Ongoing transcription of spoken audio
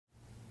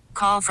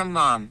Call from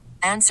mom.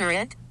 Answer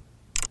it.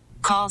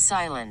 Call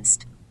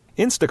silenced.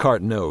 Instacart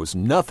knows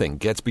nothing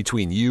gets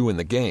between you and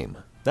the game.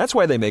 That's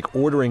why they make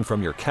ordering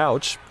from your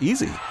couch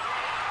easy.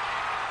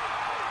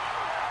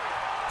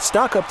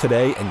 Stock up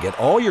today and get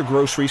all your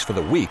groceries for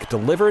the week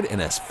delivered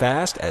in as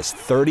fast as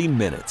 30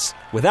 minutes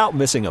without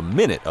missing a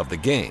minute of the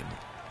game.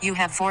 You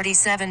have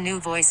 47 new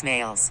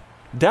voicemails.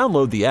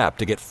 Download the app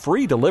to get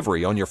free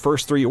delivery on your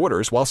first 3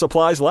 orders while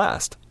supplies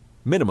last.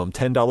 Minimum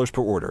 $10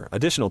 per order.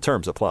 Additional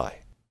terms apply.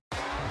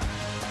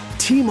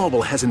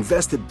 T-Mobile has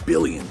invested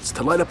billions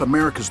to light up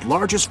America's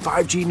largest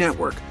 5G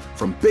network,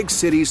 from big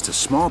cities to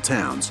small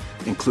towns,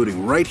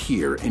 including right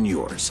here in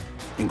yours.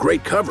 And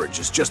great coverage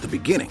is just the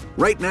beginning.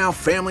 Right now,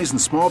 families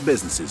and small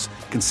businesses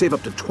can save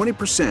up to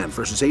 20%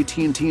 versus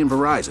AT&T and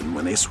Verizon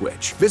when they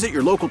switch. Visit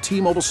your local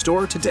T-Mobile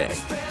store today.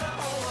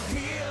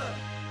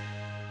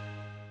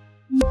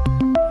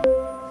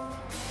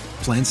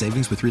 Plan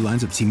savings with 3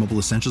 lines of T-Mobile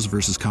Essentials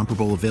versus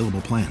comparable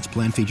available plans.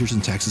 Plan features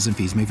and taxes and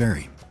fees may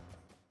vary.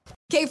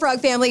 K-Frog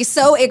family,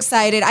 so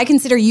excited. I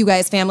consider you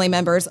guys family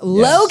members. Yes.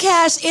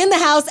 LoCash in the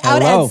house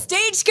out at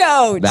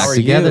Stagecoach. Back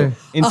together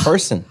in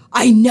person.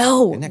 I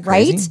know,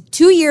 right?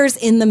 2 years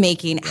in the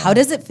making. Yeah. How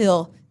does it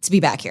feel to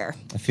be back here?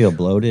 I feel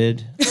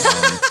bloated.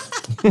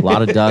 A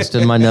lot of dust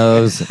in my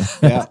nose.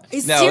 Yeah.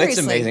 No, it's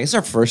amazing. It's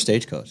our first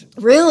Stagecoach.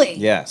 Really?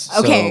 Yes.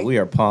 Okay. So we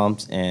are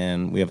pumped,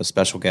 and we have a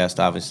special guest,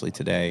 obviously,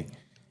 today.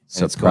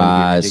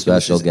 Surprise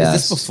special guest.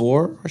 Is this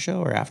before our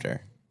show or after?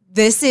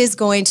 This is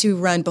going to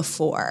run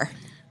before.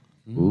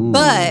 Ooh,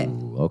 but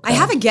okay. I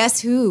have a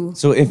guess who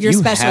your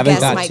special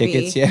guest might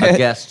be. Yet, a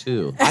guess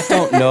who? I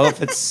don't know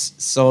if it's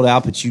sold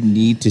out, but you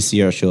need to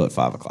see our show at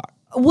 5 o'clock.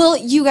 Well,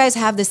 you guys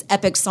have this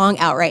epic song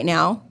out right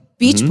now,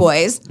 Beach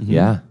Boys. Mm-hmm.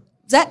 Yeah.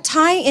 Does that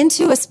tie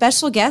into a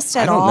special guest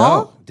at all? I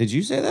don't know. Did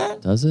you say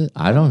that? Does it?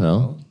 I don't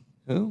know.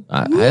 Who?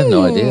 I have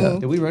no idea.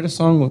 Did we write a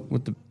song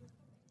with the...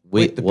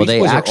 Well,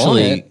 they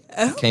actually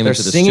came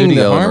into the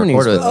studio and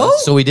recorded.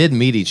 So we did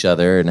meet each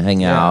other and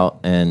hang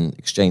out and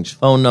exchange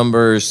phone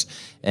numbers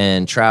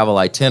and travel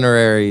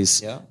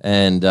itineraries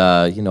and,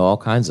 all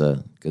kinds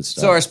of good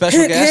stuff. So our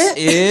special guest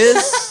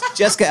is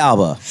Jessica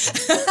Alba.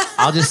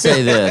 I'll just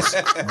say this.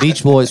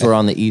 Beach Boys were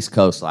on the East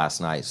Coast last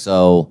night.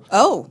 So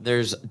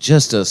there's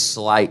just a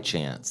slight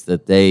chance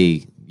that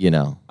they,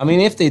 I mean,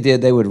 if they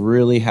did, they would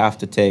really have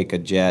to take a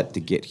jet to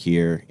get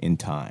here in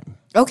time.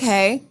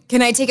 Okay.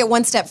 Can I take it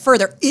one step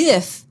further?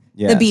 If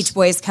the Beach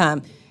Boys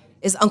come,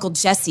 is Uncle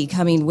Jesse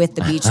coming with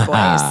the Beach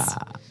Boys?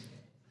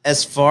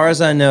 As far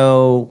as I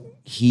know,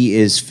 he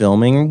is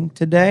filming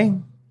today.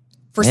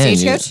 For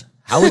Stagecoach?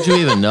 How would you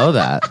even know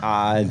that?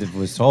 I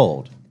was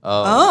told.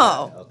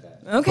 Oh.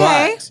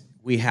 Okay. But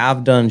we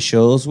have done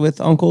shows with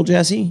Uncle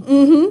Jesse,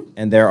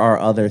 and there are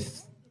other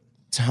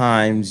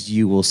times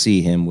you will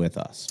see him with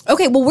us.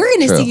 Okay, well, we're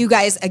going to see you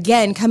guys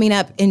again coming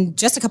up in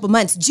just a couple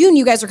months. June,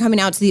 you guys are coming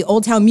out to the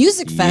Old Town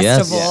Music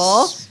Festival.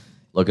 Yes.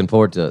 Looking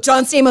forward to it.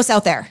 John Stamos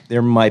out there.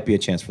 There might be a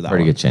chance for that.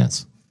 Pretty good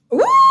chance.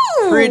 Woo!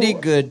 Pretty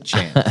good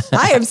chance.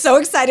 I am so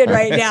excited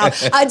right now.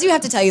 I do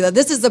have to tell you, though,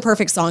 this is the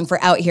perfect song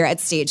for out here at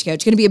Stagecoach.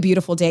 It's going to be a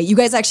beautiful day. You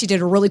guys actually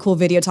did a really cool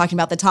video talking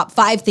about the top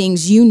 5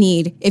 things you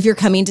need if you're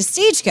coming to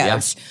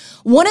Stagecoach. Yeah.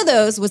 One of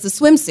those was the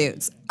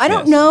swimsuits. I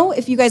don't know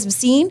if you guys have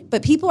seen,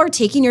 but people are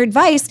taking your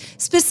advice,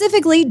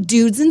 specifically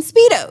dudes in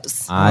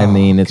Speedos. I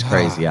mean, it's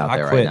crazy out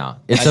there right now.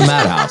 It's a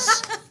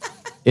madhouse.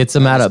 It's a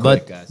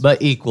madhouse.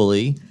 But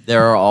equally,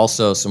 there are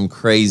also some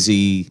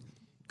crazy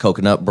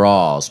coconut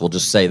bras. We'll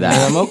just say that.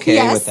 And I'm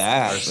okay with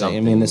that. I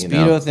mean, the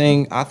Speedo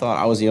thing, I thought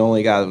I was the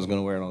only guy that was going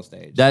to wear it on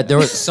stage. There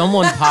was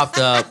someone popped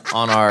up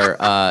on our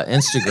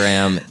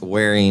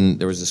Instagram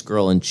there was this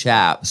girl in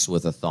chaps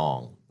with a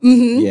thong.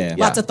 Mm-hmm. Yeah.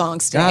 Lots of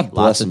thongs today. God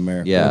bless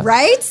America. Yeah.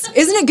 Right?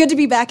 Isn't it good to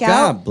be back out?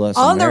 God bless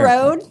on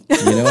America. the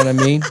road. You know what I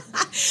mean?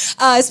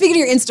 Speaking of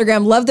your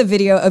Instagram, love the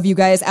video of you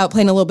guys out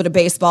playing a little bit of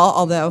baseball,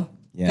 although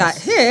got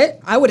hit.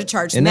 I would have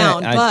charged the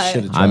mound,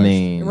 but I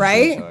mean,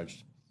 right?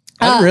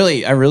 I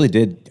really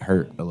did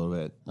hurt a little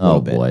bit.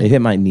 Boy. It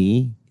hit my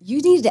knee. You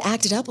needed to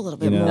act it up a little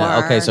bit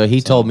more. Okay, so he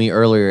told me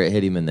earlier it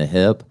hit him in the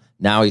hip.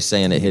 Now he's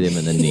saying it hit him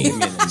in the knee.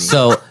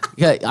 So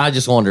I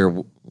just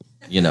wonder,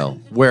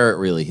 where it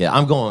really hit.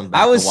 I'm going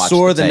back I was to watch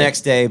sore the the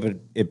next day, but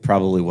it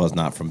probably was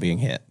not from being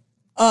hit.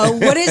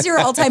 What is your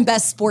all-time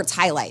best sports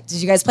highlight?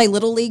 Did you guys play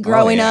Little League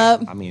growing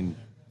up? I mean,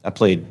 I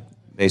played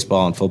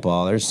baseball and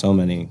football. There's so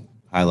many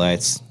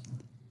highlights.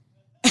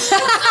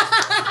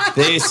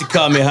 They used to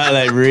call me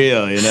highlight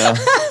reel,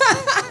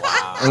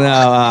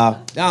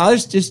 Wow. No,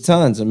 there's just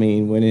tons. I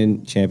mean,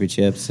 winning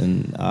championships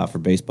and for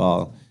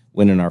baseball,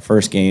 winning our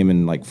first game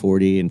in like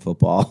 40 in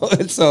football.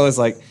 So it's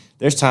like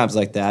there's times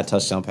like that,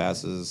 touchdown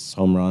passes,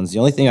 home runs. The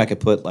only thing I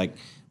could put like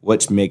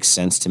which makes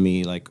sense to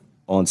me like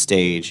on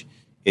stage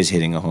is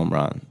hitting a home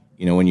run.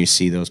 When you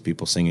see those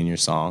people singing your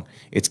song,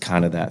 it's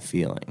kind of that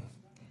feeling.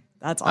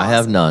 That's awesome. I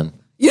have none.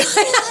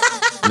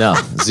 No,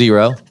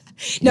 zero.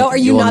 No, are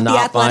you not the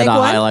athletic one? Find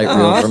a highlight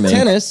reel for me.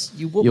 Tennis.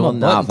 You will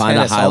not find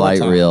a highlight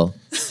reel.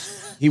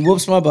 He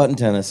whoops my butt in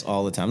tennis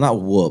all the time.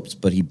 Not whoops,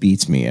 but he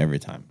beats me every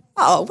time.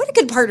 Oh, what a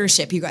good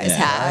partnership you guys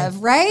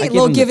have, right? A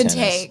little give and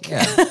take.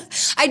 Yeah.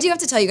 I do have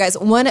to tell you guys,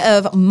 one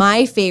of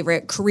my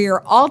favorite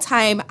career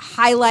all-time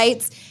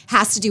highlights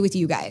has to do with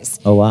you guys.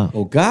 Oh, wow.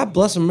 Well, God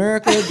bless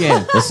America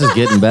again. This is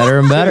getting better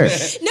and better.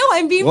 No,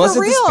 I'm being for real. Was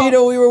it the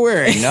Speedo we were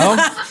wearing? No?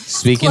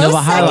 Speaking of a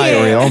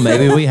highlight reel,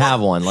 maybe we have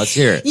one. Let's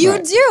hear it.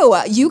 You do.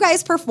 You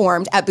guys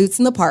performed at Boots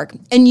in the Park,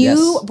 and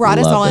you brought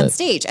us all on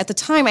stage. At the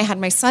time, I had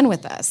my son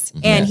with us,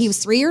 and he was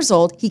 3 years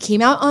old. He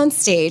came out on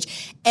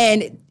stage,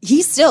 and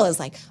he still is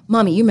like,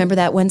 Mommy, you remember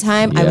that one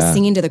time I was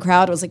singing to the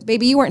crowd? I was like,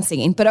 baby, you weren't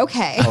singing, but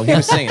okay. Oh, he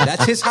was singing.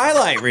 That's his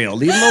highlight reel.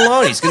 Leave him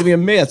alone. He's going to be a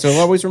myth, so he'll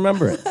always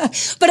remember it.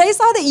 But I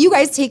saw that you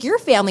guys take your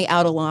family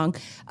out along.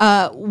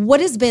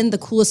 What has been the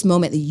coolest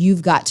moment that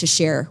you've got to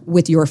share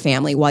with your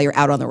family while you're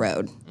out on the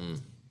road?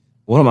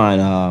 One of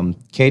mine,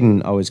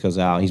 Caden always goes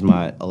out. He's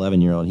my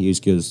 11-year-old. He always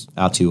goes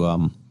out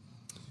to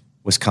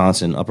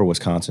Wisconsin, upper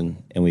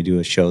Wisconsin, and we do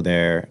a show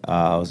there.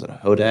 Was it a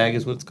Hodag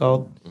is what it's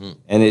called? Mm-hmm.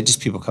 And it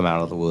just people come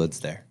out of the woods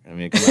there. I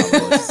mean, come out of the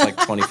woods. It's like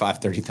 25,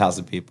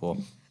 30,000 people.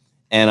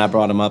 And I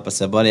brought him up. I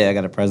said, buddy, I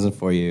got a present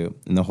for you.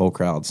 And the whole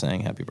crowd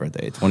sang happy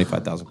birthday.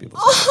 25,000 people.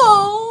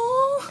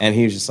 Oh. And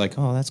he was just like,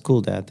 oh, that's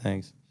cool, Dad.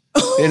 Thanks.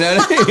 You know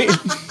what I mean?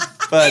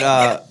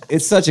 But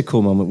it's such a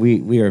cool moment.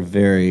 We are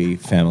very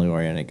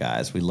family-oriented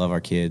guys. We love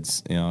our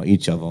kids,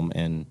 each of them.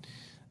 And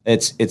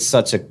it's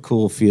such a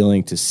cool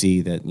feeling to see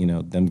that,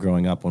 them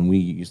growing up when we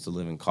used to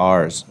live in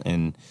cars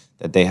and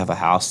that they have a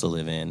house to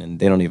live in and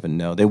they don't even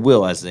know. They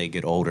will as they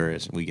get older,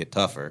 as we get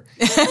tougher.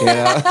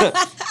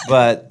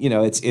 But,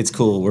 it's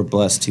cool. We're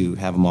blessed to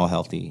have them all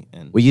healthy.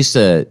 And we used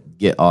to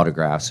get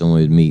autographs when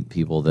we would meet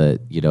people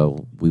that,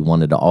 we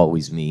wanted to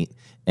always meet.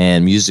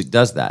 And music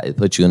does that. It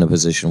puts you in a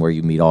position where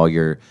you meet all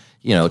your,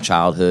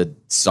 childhood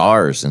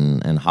stars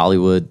and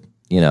Hollywood,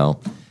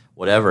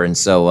 whatever. And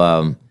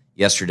so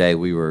yesterday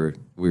we were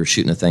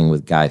shooting a thing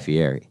with Guy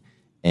Fieri.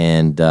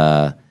 And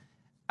I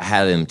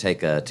had him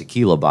take a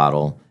tequila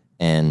bottle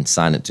and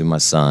sign it to my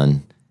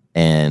son.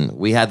 And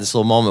we had this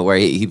little moment where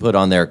he put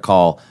on there,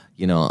 call,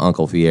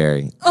 Uncle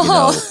Fieri,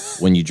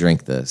 when you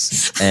drink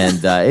this.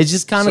 And it's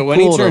just kind of cool. So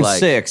when he turns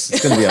 6,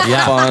 it's going to be a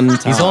fun time.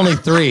 He's only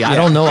 3. I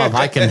don't know if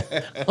I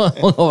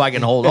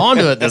can hold on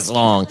to it this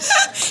long.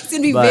 It's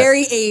going to be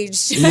very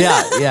aged.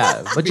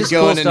 Yeah. But just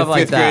cool stuff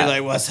like that.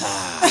 Grade, like, what's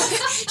up?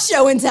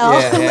 Show and tell.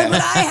 Look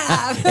what I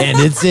have. And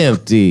it's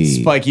empty.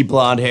 Spiky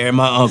blonde hair,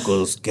 my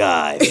uncle's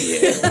Guy.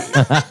 You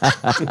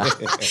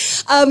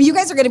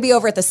guys are going to be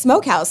over at the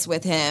Smokehouse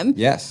with him.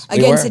 Yes.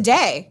 Again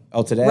today.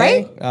 Oh, today?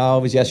 Right? Oh,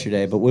 it was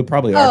yesterday, but we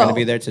probably are going to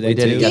be there today,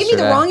 too. You gave me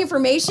the wrong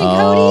information,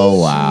 Cody.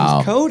 Oh,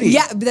 wow. Cody.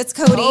 Yeah, that's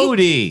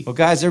Cody. Well,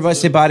 guys, everybody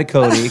say bye to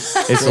Cody.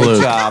 It's Luke.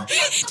 Good job.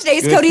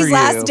 Today's Cody's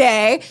last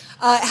day.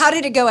 How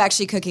did it go,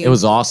 actually, cooking? It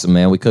was awesome,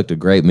 man. We cooked a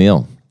great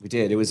meal. We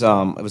did. It was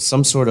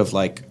some sort of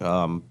like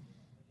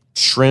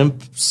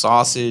shrimp,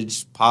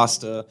 sausage,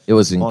 pasta. It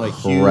was incredible. On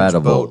a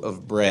huge boat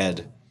of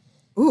bread.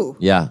 Ooh.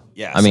 Yeah.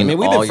 Yeah. I mean, we've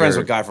been friends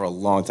with Guy for a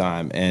long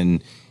time,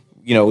 and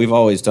we've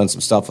always done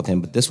some stuff with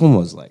him, but this one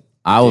was like.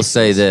 I will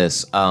say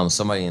this: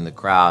 somebody in the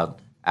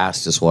crowd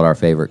asked us what our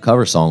favorite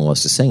cover song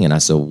was to sing, and I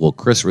said, "Well,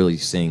 Chris really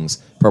sings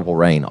Purple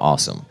Rain,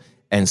 awesome."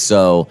 And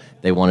so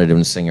they wanted him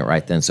to sing it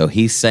right then. So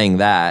he sang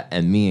that,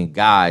 and me and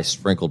Guy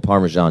sprinkled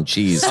Parmesan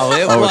cheese over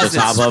the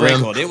top of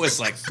him. It was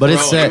like, but it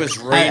was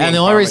raining. And the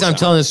only reason I'm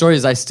telling the story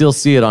is I still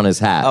see it on his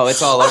hat. Oh,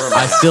 it's all over.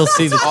 I still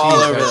see the cheese all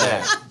over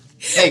there.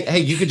 Hey,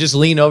 you could just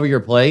lean over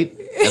your plate,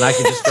 and I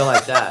could just go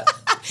like that.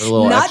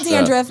 Not extra.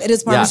 Dandruff, it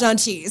is Parmesan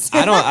cheese.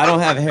 I don't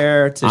have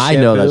hair to shampoo, I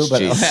know that's but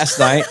cheese. Last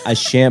night I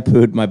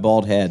shampooed my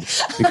bald head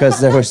because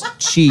there was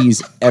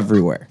cheese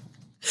everywhere.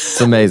 It's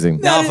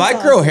amazing. Now, if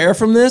I grow hair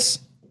from this,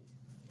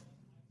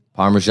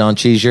 Parmesan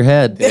cheese your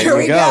head. There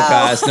we go,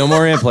 guys. No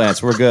more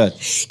implants. We're good.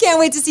 Can't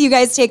wait to see you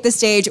guys take the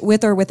stage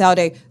with or without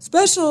a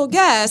special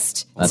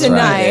guest tonight.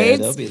 Right. Yeah,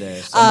 they'll be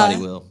there.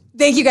 Somebody will.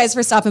 Thank you guys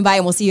for stopping by,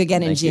 and we'll see you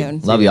again in June.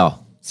 Love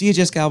y'all. See you,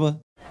 Jessica Alba.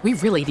 We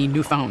really need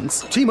new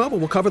phones. T-Mobile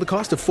will cover the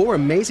cost of 4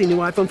 amazing new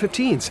iPhone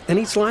 15s, and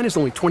each line is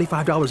only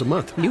 $25 a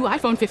month. New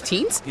iPhone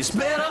 15s? It's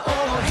better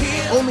over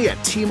here. Only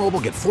at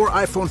T-Mobile, get 4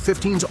 iPhone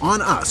 15s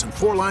on us and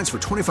 4 lines for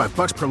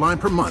 $25 per line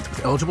per month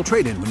with eligible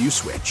trade-in when you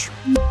switch.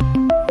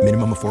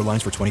 Minimum of 4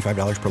 lines for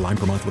 $25 per line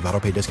per month with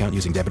autopay discount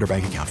using debit or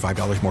bank account.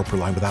 $5 more per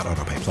line without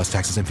autopay, plus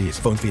taxes and fees.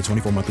 Phone fee at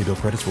 24 monthly bill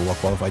credits for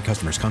well-qualified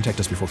customers. Contact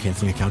us before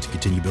canceling account to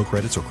continue bill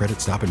credits or credit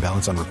stop and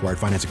balance on required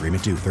finance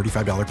agreement due.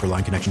 $35 per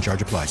line connection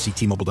charge applies. See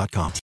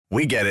T-Mobile.com.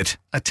 We get it.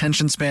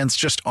 Attention spans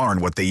just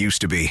aren't what they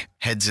used to be.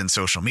 Heads in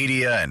social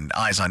media and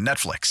eyes on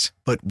Netflix.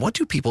 But what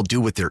do people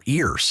do with their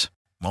ears?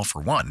 Well,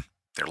 for one,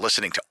 they're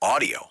listening to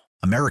audio.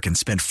 Americans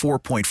spend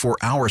 4.4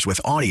 hours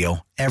with audio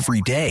every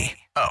day.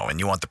 Oh, and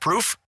you want the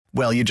proof?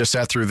 Well, you just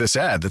sat through this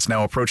ad that's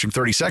now approaching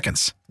 30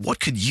 seconds.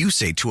 What could you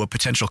say to a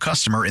potential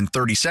customer in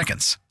 30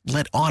 seconds?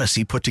 Let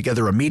Odyssey put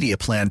together a media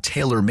plan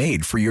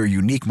tailor-made for your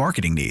unique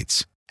marketing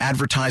needs.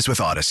 Advertise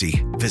with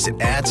Odyssey. Visit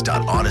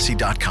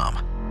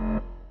ads.odyssey.com.